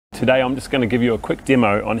Today I'm just going to give you a quick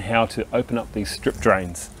demo on how to open up these strip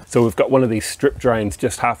drains. So we've got one of these strip drains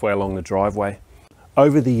just halfway along the driveway.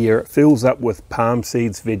 Over the year it fills up with palm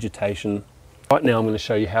seeds, vegetation. Right now I'm going to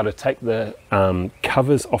show you how to take the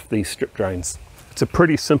covers off these strip drains. It's a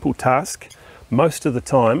pretty simple task. Most of the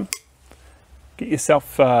time, get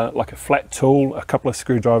yourself like a flat tool, a couple of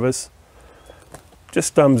screwdrivers.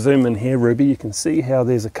 Just zoom in here, Ruby. You can see how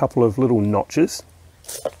there's a couple of little notches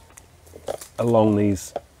along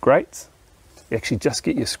these grates. You actually just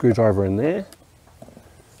get your screwdriver in there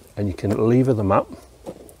and you can lever them up.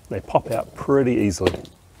 They pop out pretty easily.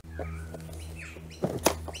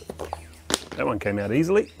 That one came out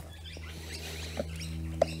easily.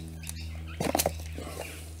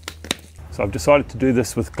 So I've decided to do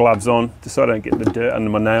this with gloves on, just so I don't get the dirt under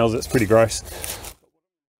my nails. It's pretty gross.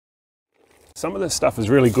 Some of this stuff is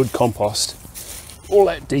really good compost. All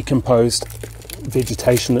that decomposed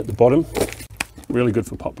vegetation at the bottom, really good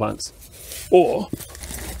for pot plants. Or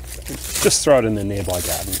just throw it in the nearby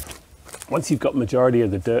garden. Once you've got majority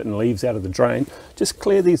of the dirt and leaves out of the drain, just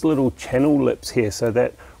clear these little channel lips here so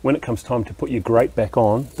that when it comes time to put your grate back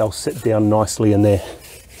on, they'll sit down nicely in there.